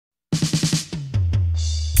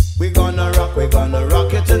gonna rock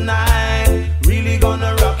it tonight. Really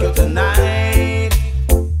gonna rock it tonight.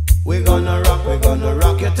 We're gonna rock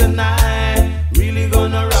it tonight. Really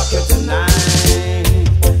gonna rock it tonight.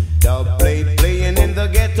 Dub plate playing in the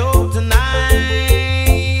ghetto tonight.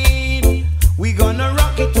 We gonna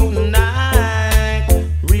rock it tonight.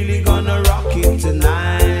 Really gonna rock it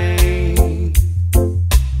tonight.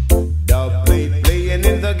 Dub plate playing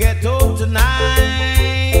in the ghetto tonight.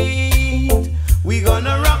 We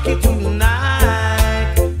gonna rock it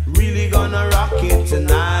tonight. Really gonna rock it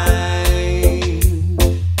tonight.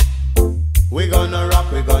 We're gonna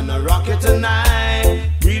rock it tonight.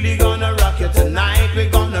 Really gonna rock it tonight. We're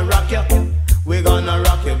gonna rock it. We're gonna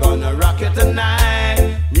rock it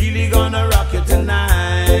tonight. Really gonna rock it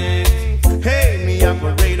tonight. Hey, me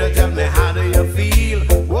operator, tell me how do you feel?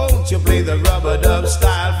 Won't you play the rubber dub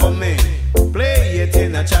style for me? Play it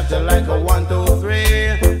in a chapter like a 1, 2,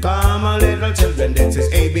 3. Come on, little children, this is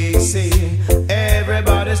ABC.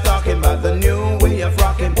 Everybody's talking about the new way of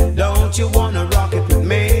rocking. Don't you wanna rock it with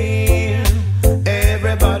me?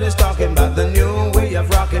 Everybody's talking about the new way of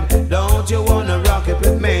rocking. Don't you wanna rock it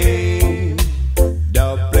with me?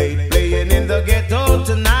 Dub plate playing in the ghetto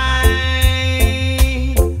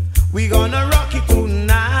tonight. We gonna rock it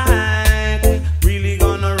tonight. Really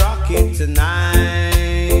gonna rock it tonight.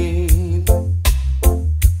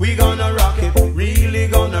 We gonna rock it, really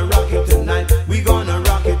gonna rock it tonight. We gonna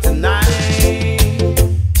rock it tonight.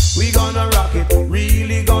 We gonna rock it,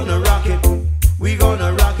 really gonna rock it. We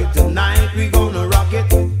gonna rock it tonight. We gonna rock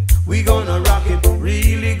it. We gonna rock it,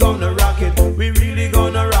 really gonna rock it. We really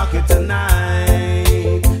gonna rock it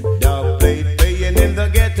tonight. Dub plate playing in the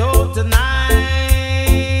ghetto tonight.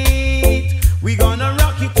 We gonna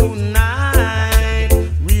rock it tonight.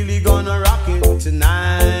 Really gonna rock it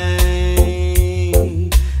tonight.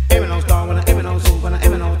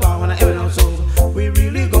 We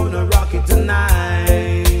really gonna rock it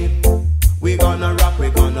tonight. We gonna rock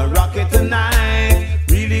it tonight.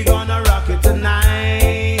 Really gonna rock it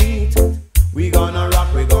tonight. We gonna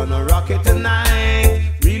rock it tonight.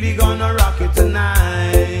 Really gonna rock it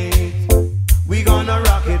tonight. We gonna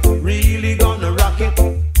rock it, really gonna rock it.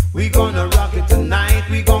 We gonna rock it tonight.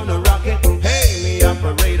 We gonna rock it. Hey, me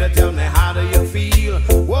operator, tell me how do you feel?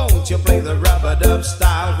 Won't you play the rubber dub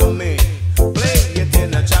style for me? Play it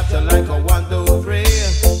in a chapter like a 1, 2, 3.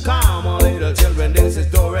 Come on, little children, this is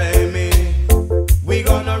do re mi. We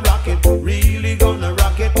gonna rock it, really gonna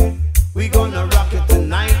rock it. We gonna rock it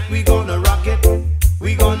tonight. We gonna rock it.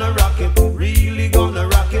 We gonna rock it, really gonna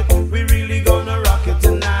rock it. We really gonna rock it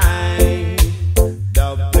tonight.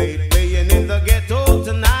 Dub plate playing in the ghetto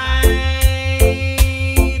tonight.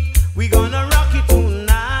 We gonna rock it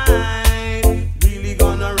tonight. Really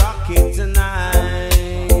gonna rock it tonight.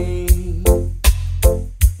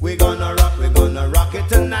 We're gonna rock it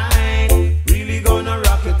tonight.